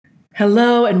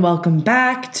Hello and welcome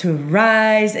back to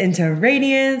Rise into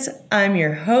Radiance. I'm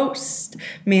your host,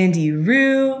 Mandy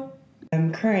Rue.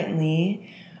 I'm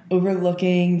currently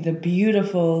overlooking the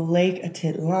beautiful Lake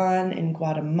Atitlan in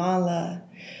Guatemala.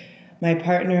 My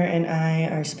partner and I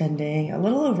are spending a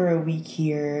little over a week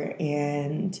here,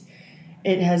 and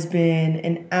it has been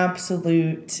an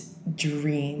absolute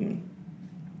dream.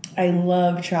 I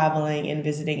love traveling and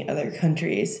visiting other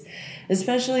countries,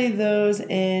 especially those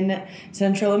in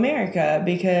Central America,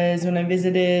 because when I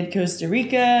visited Costa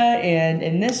Rica and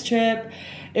in this trip,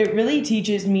 it really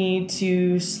teaches me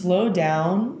to slow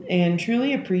down and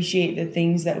truly appreciate the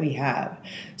things that we have,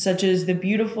 such as the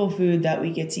beautiful food that we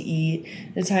get to eat,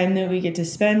 the time that we get to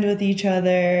spend with each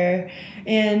other,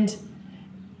 and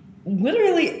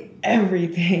literally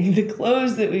everything, the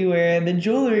clothes that we wear, the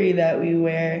jewelry that we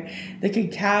wear, the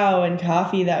cacao and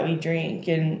coffee that we drink.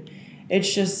 And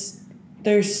it's just,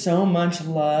 there's so much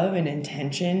love and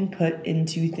intention put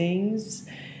into things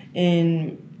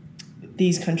in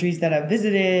these countries that I've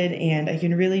visited, and I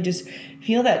can really just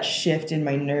feel that shift in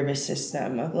my nervous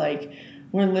system of like,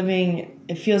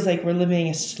 it feels like we're living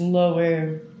a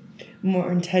slower,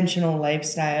 more intentional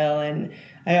lifestyle, and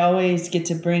I always get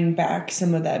to bring back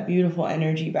some of that beautiful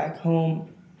energy back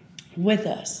home with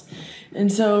us.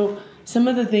 And so some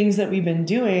of the things that we've been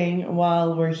doing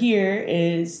while we're here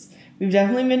is we've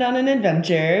definitely been on an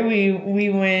adventure. We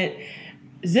went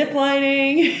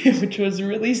ziplining, which was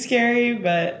really scary,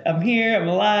 but I'm here, I'm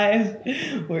alive,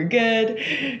 we're good.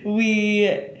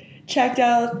 We checked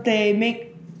out, they make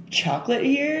chocolate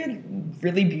here,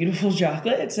 really beautiful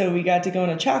chocolate. So we got to go on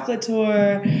a chocolate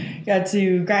tour, got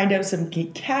to grind up some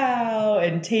cacao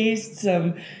and taste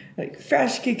some like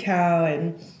fresh cacao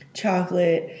and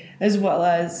chocolate, as well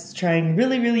as trying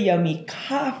really, really yummy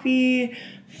coffee,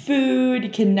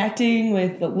 food, connecting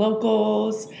with the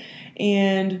locals.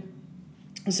 And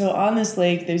so on this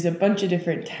lake, there's a bunch of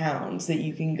different towns that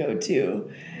you can go to,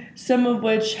 some of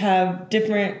which have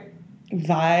different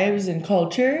vibes and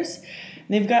cultures.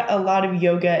 They've got a lot of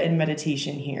yoga and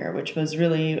meditation here, which was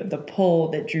really the pull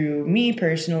that drew me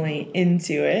personally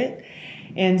into it.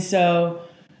 And so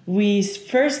we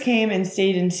first came and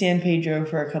stayed in San Pedro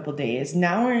for a couple days.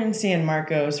 Now we're in San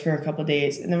Marcos for a couple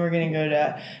days, and then we're going to go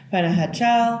to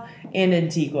Panajachel and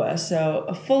Antigua. So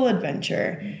a full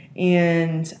adventure.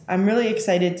 And I'm really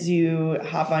excited to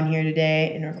hop on here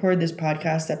today and record this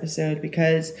podcast episode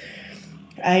because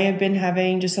I have been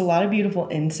having just a lot of beautiful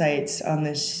insights on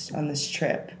this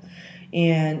trip.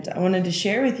 And I wanted to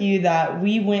share with you that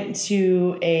we went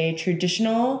to a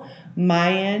traditional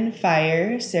Mayan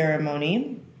fire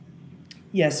ceremony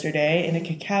yesterday and a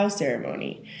cacao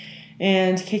ceremony.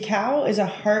 And cacao is a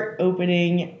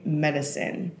heart-opening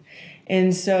medicine.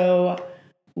 And so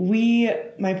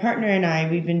my partner and I,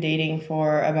 we've been dating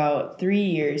for about 3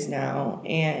 years now,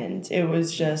 and it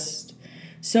was just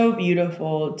so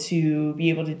beautiful to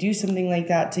be able to do something like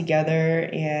that together.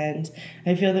 And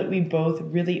I feel that we both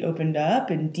really opened up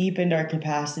and deepened our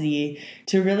capacity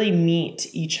to really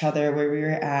meet each other where we were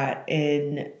at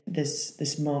in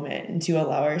this moment, and to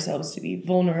allow ourselves to be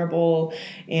vulnerable.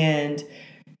 And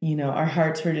our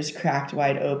hearts were just cracked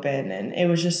wide open, and it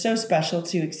was just so special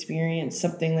to experience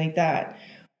something like that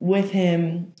with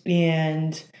him.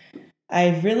 And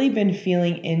I've really been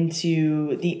feeling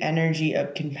into the energy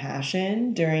of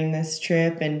compassion during this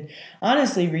trip. And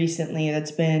honestly, recently,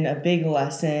 that's been a big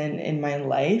lesson in my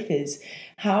life is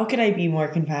how can I be more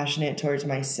compassionate towards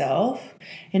myself?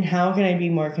 And how can I be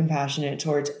more compassionate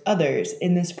towards others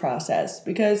in this process?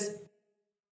 Because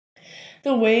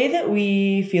the way that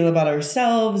we feel about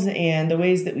ourselves and the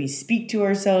ways that we speak to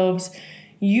ourselves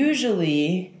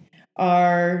usually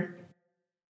are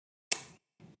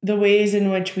the ways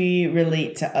in which we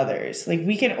relate to others. Like,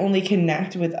 we can only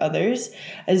connect with others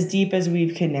as deep as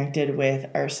we've connected with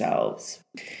ourselves.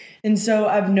 And so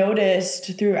I've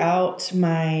noticed throughout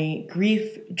my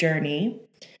grief journey,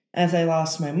 as I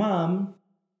lost my mom,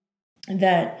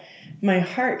 that my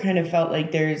heart kind of felt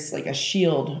like there's like a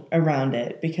shield around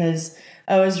it, because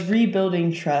I was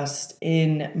rebuilding trust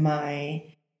in my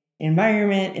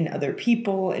environment, in other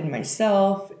people, in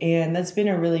myself. And that's been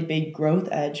a really big growth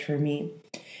edge for me.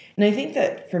 And I think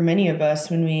that for many of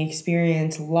us, when we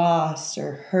experience loss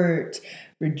or hurt,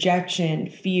 rejection,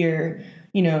 fear,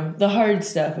 the hard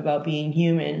stuff about being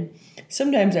human,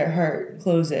 sometimes our heart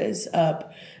closes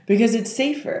up because it's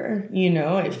safer,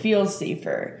 it feels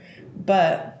safer.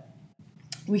 But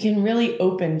we can really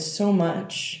opening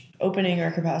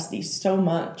our capacity so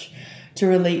much to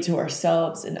relate to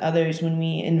ourselves and others when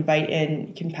we invite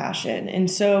in compassion.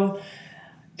 And so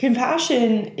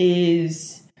compassion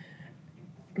is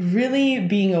really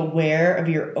being aware of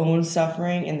your own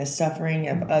suffering and the suffering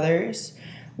of others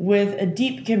with a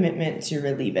deep commitment to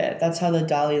relieve it. That's how the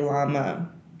Dalai Lama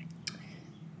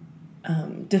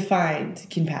defined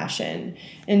compassion.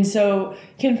 And so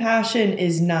compassion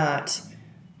is not,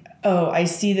 oh, I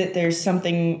see that there's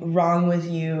something wrong with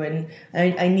you and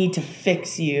I need to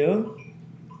fix you.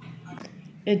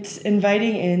 It's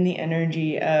inviting in the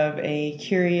energy of a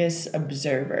curious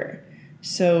observer.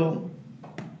 So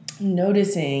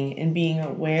noticing and being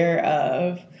aware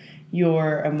of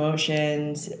your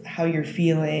emotions, how you're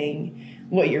feeling,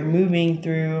 what you're moving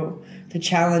through, the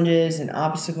challenges and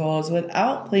obstacles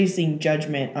without placing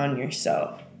judgment on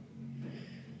yourself.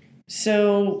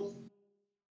 So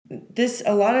this,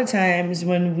 a lot of times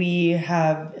when we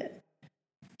have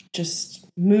just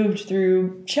moved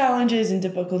through challenges and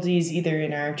difficulties, either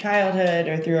in our childhood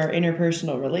or through our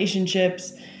interpersonal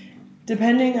relationships,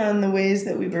 depending on the ways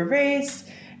that we were raised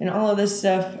and all of this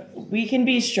stuff, we can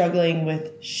be struggling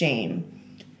with shame.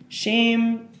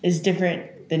 Shame is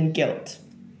different than guilt.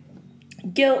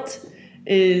 Guilt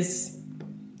is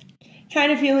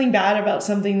kind of feeling bad about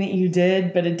something that you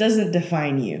did, but it doesn't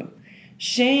define you.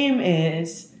 Shame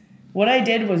is, what I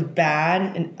did was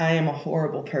bad and I am a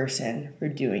horrible person for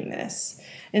doing this.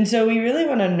 And so we really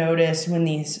want to notice when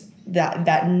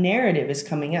that narrative is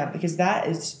coming up, because that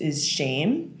is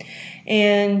shame.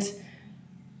 And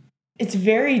it's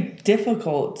very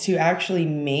difficult to actually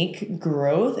make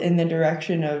growth in the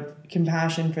direction of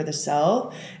compassion for the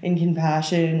self and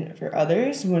compassion for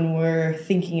others when we're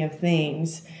thinking of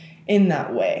things in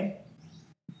that way.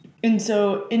 And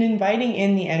so in inviting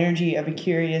in the energy of a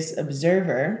curious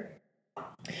observer,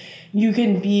 you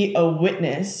can be a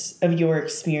witness of your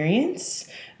experience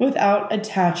without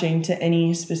attaching to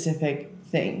any specific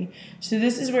thing. So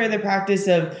this is where the practice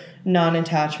of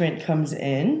non-attachment comes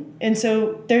in. And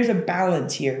so there's a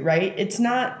balance here, right? It's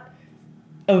not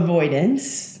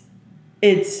avoidance.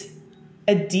 It's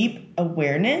a deep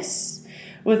awareness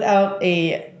without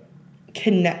a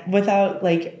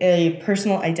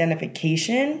personal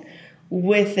identification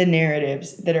with the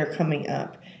narratives that are coming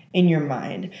up in your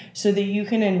mind, so that you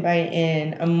can invite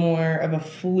in a more of a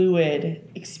fluid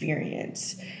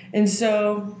experience. And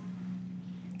so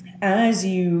as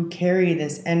you carry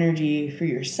this energy for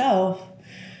yourself,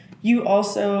 you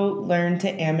also learn to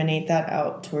emanate that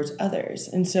out towards others.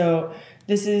 And so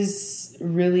this is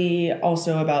really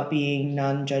also about being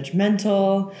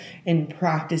non-judgmental and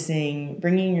practicing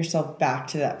bringing yourself back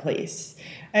to that place.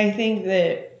 I think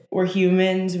that we're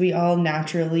humans. We all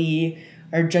naturally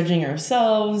are judging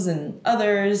ourselves and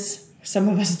others. Some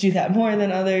of us do that more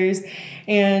than others.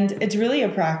 And it's really a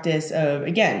practice of,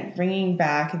 again, bringing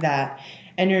back that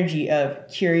energy of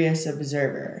curious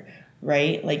observer,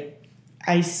 right? Like,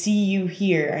 I see you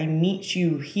here. I meet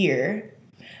you here.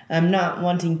 I'm not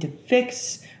wanting to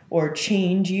fix or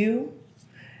change you.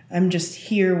 I'm just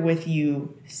here with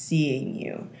you, seeing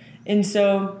you. And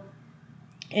so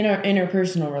in our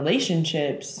interpersonal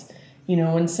relationships,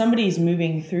 when somebody's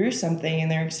moving through something and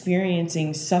they're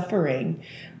experiencing suffering,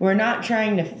 we're not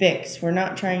trying to fix, we're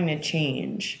not trying to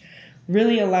change.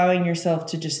 Really allowing yourself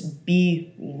to just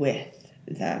be with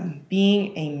them,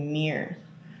 being a mirror,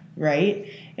 right?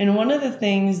 And one of the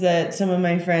things that some of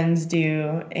my friends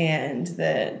do and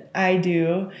that I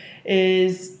do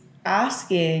is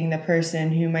asking the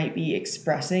person who might be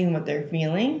expressing what they're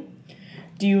feeling,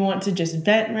 do you want to just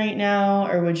vent right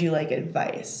now, or would you like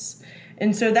advice?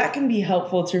 And so that can be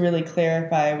helpful to really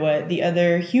clarify what the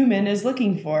other human is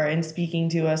looking for and speaking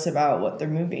to us about what they're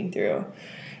moving through.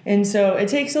 And so it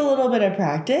takes a little bit of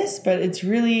practice, but it's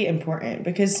really important,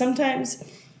 because sometimes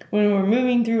when we're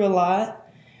moving through a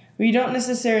lot, we don't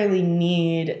necessarily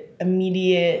need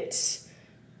immediate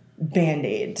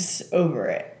band-aids over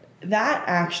it. That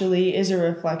actually is a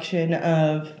reflection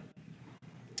of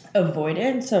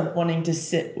avoidance, of wanting to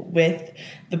sit with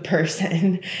the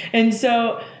person. And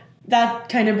so that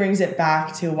kind of brings it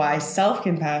back to why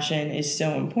self-compassion is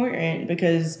so important,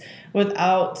 because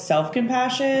without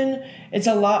self-compassion, it's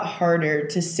a lot harder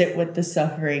to sit with the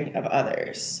suffering of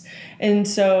others. And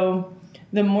so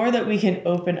the more that we can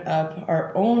open up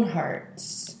our own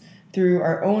hearts through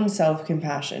our own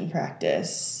self-compassion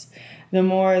practice, the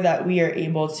more that we are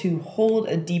able to hold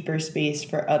a deeper space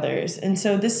for others. And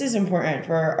so this is important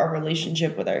for our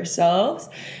relationship with ourselves,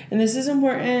 and this is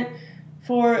important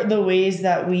for the ways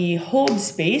that we hold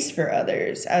space for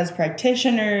others as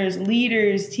practitioners,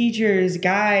 leaders, teachers,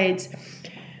 guides.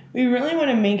 We really want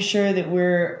to make sure that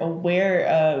we're aware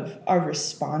of our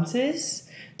responses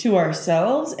to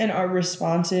ourselves and our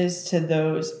responses to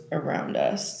those around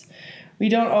us. We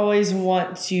don't always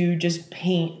want to just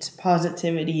paint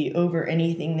positivity over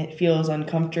anything that feels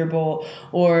uncomfortable,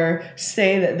 or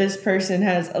say that this person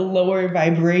has a lower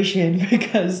vibration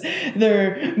because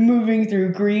they're moving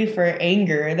through grief or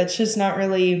anger. That's just not the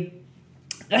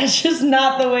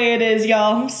way it is,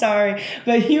 y'all. I'm sorry.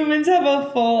 But humans have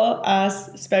a full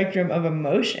spectrum of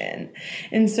emotion.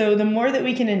 And so the more that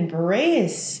we can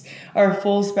embrace our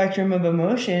full spectrum of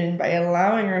emotion by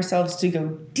allowing ourselves to go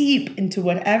deep into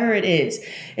whatever it is,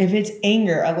 if it's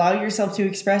anger, allow yourself to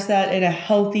express that in a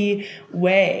healthy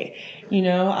way.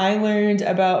 I learned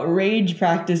about rage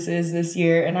practices this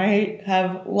year, and I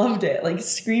have loved it. Like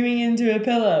screaming into a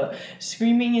pillow,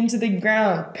 screaming into the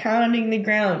ground, pounding the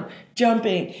ground,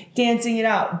 jumping, dancing it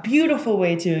out. Beautiful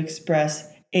way to express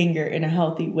anger in a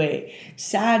healthy way.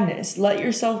 Sadness, let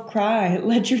yourself cry,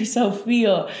 let yourself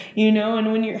feel,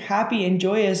 and when you're happy and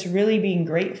joyous, really being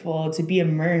grateful to be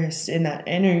immersed in that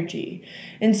energy.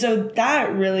 And so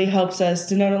that really helps us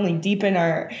to not only deepen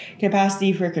our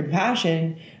capacity for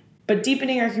compassion, but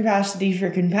deepening our capacity for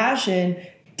compassion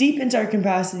deepens our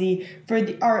capacity for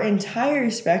our entire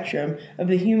spectrum of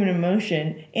the human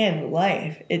emotion and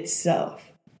life itself.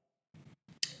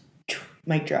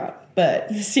 Mic drop.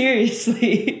 But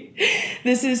seriously,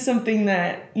 this is something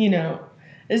that,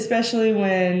 especially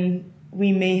when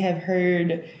we may have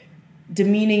heard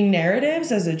demeaning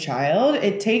narratives as a child,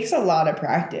 it takes a lot of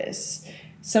practice.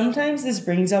 Sometimes this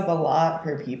brings up a lot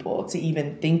for people to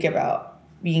even think about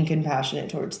being compassionate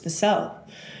towards the self.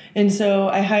 And so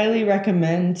I highly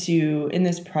recommend in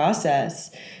this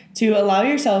process, to allow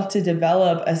yourself to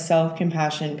develop a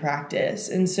self-compassion practice.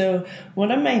 And so one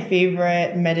of my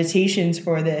favorite meditations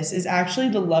for this is actually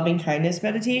the loving kindness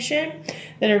meditation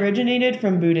that originated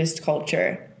from Buddhist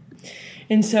culture.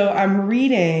 And so I'm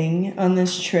reading on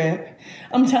this trip.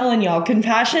 I'm telling y'all,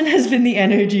 compassion has been the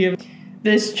energy of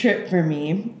this trip for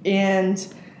me.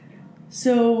 And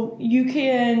so you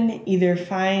can either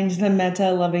find the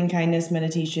Metta loving kindness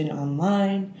meditation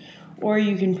online, or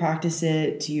you can practice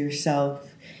it to yourself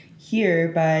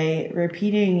here by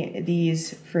repeating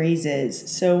these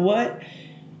phrases. So what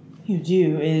you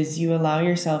do is you allow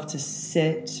yourself to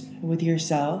sit with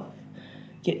yourself,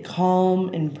 get calm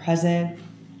and present,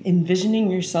 envisioning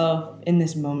yourself in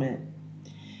this moment,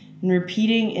 and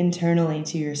repeating internally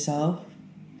to yourself.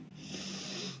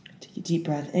 Take a deep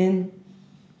breath in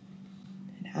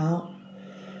and out.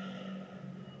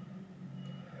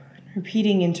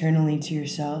 Repeating internally to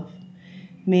yourself,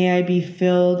 may I be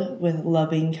filled with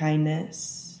loving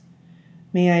kindness.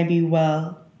 May I be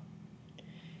well.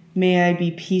 May I be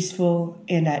peaceful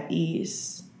and at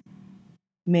ease.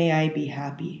 May I be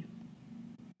happy.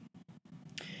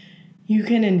 You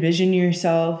can envision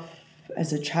yourself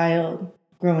as a child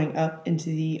growing up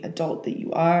into the adult that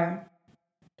you are,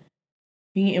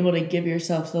 being able to give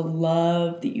yourself the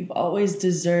love that you've always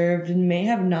deserved and may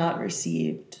have not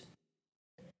received.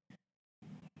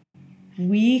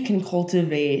 We can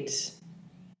cultivate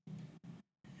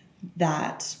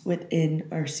that within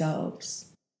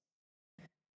ourselves.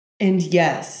 And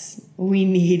yes, we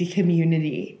need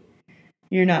community.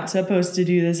 You're not supposed to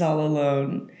do this all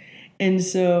alone. And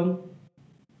so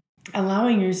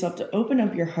allowing yourself to open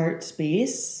up your heart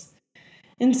space.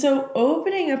 And so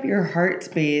opening up your heart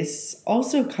space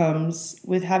also comes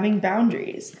with having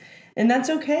boundaries. And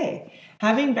that's okay.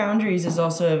 Having boundaries is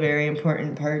also a very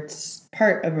important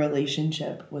part of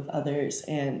relationship with others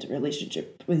and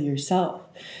relationship with yourself.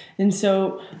 And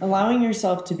so allowing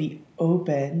yourself to be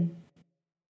open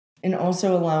and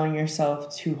also allowing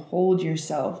yourself to hold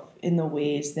yourself in the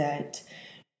ways that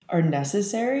are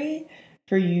necessary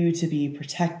for you to be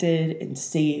protected and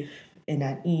safe and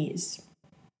at ease.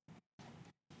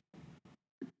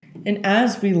 And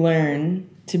as we learn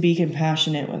to be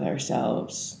compassionate with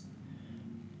ourselves,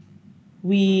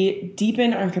 we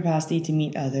deepen our capacity to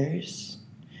meet others.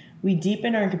 We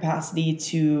deepen our capacity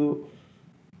to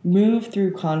move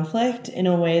through conflict in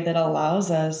a way that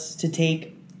allows us to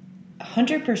take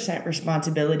 100%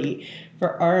 responsibility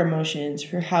for our emotions,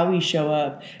 for how we show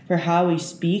up, for how we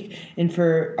speak, and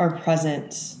for our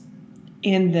presence.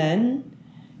 And then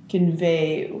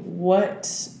convey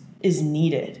what is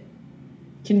needed.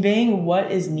 Conveying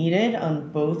what is needed on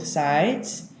both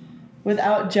sides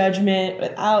without judgment,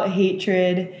 without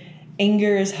hatred.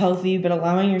 Anger is healthy, but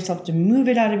allowing yourself to move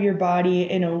it out of your body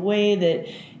in a way that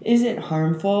isn't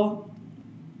harmful.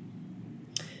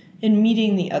 And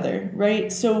meeting the other,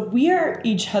 right? So we are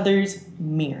each other's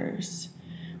mirrors,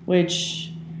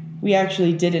 which we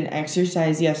actually did an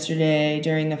exercise yesterday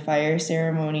during the fire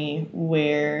ceremony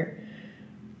where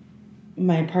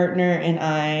my partner and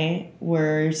I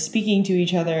were speaking to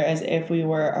each other as if we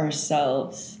were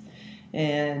ourselves.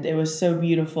 And it was so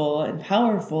beautiful and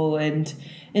powerful. And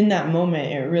in that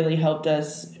moment, it really helped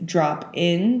us drop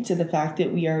into the fact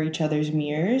that we are each other's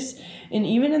mirrors. And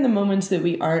even in the moments that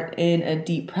we aren't in a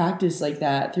deep practice like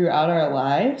that throughout our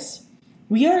lives,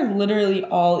 we are literally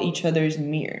all each other's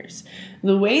mirrors.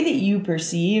 The way that you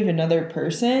perceive another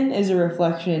person is a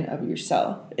reflection of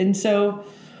yourself. And so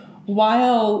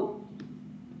while,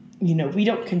 we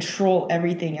don't control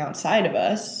everything outside of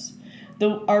us,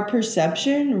 our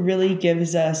perception really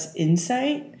gives us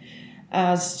insight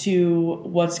as to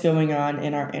what's going on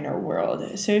in our inner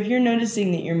world. So if you're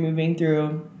noticing that you're moving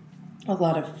through a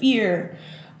lot of fear,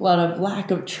 a lot of lack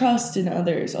of trust in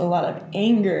others, a lot of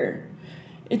anger,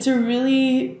 it's a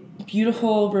really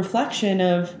beautiful reflection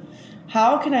of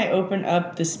how can I open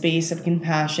up the space of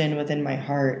compassion within my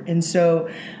heart? And so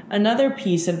another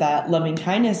piece of that loving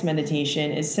kindness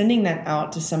meditation is sending that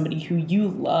out to somebody who you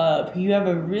love, who you have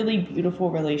a really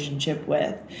beautiful relationship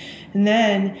with. And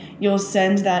then you'll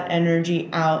send that energy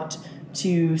out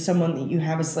to someone that you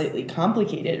have a slightly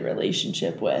complicated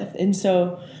relationship with. And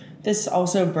so this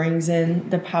also brings in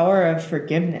the power of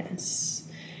forgiveness.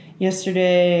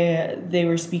 Yesterday, they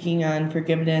were speaking on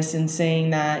forgiveness and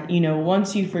saying that,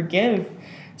 once you forgive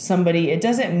somebody, it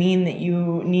doesn't mean that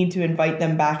you need to invite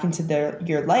them back into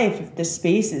your life if the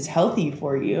space is healthy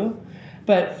for you.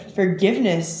 But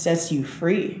forgiveness sets you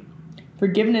free.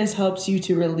 Forgiveness helps you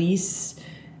to release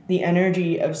the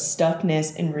energy of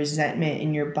stuckness and resentment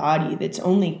in your body that's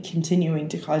only continuing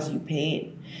to cause you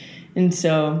pain. And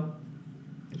so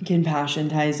compassion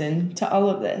ties into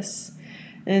all of this.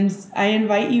 And I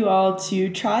invite you all to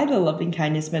try the loving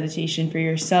kindness meditation for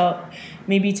yourself.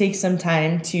 Maybe take some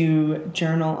time to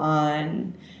journal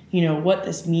on, what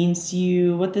this means to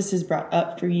you, what this has brought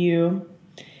up for you.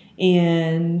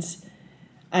 And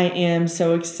I am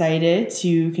so excited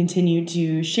to continue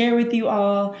to share with you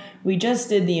all. We just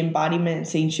did the Embodiment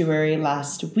Sanctuary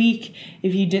last week.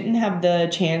 If you didn't have the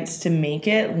chance to make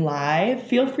it live,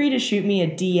 feel free to shoot me a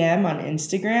DM on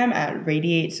Instagram at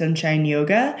Radiate Sunshine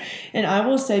Yoga, and I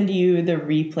will send you the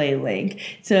replay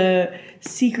link. It's a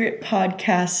secret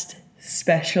podcast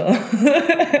special.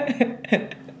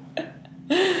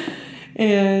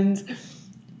 And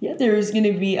there is going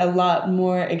to be a lot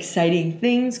more exciting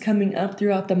things coming up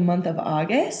throughout the month of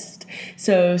August.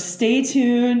 So stay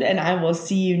tuned, and I will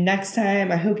see you next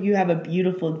time. I hope you have a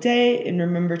beautiful day, and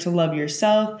remember to love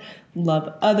yourself,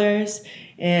 love others,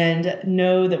 and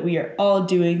know that we are all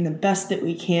doing the best that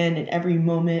we can in every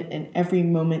moment, and every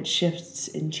moment shifts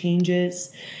and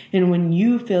changes. And when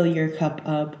you fill your cup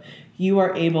up, you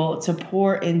are able to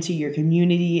pour into your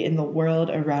community and the world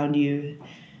around you.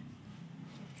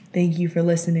 Thank you for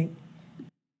listening.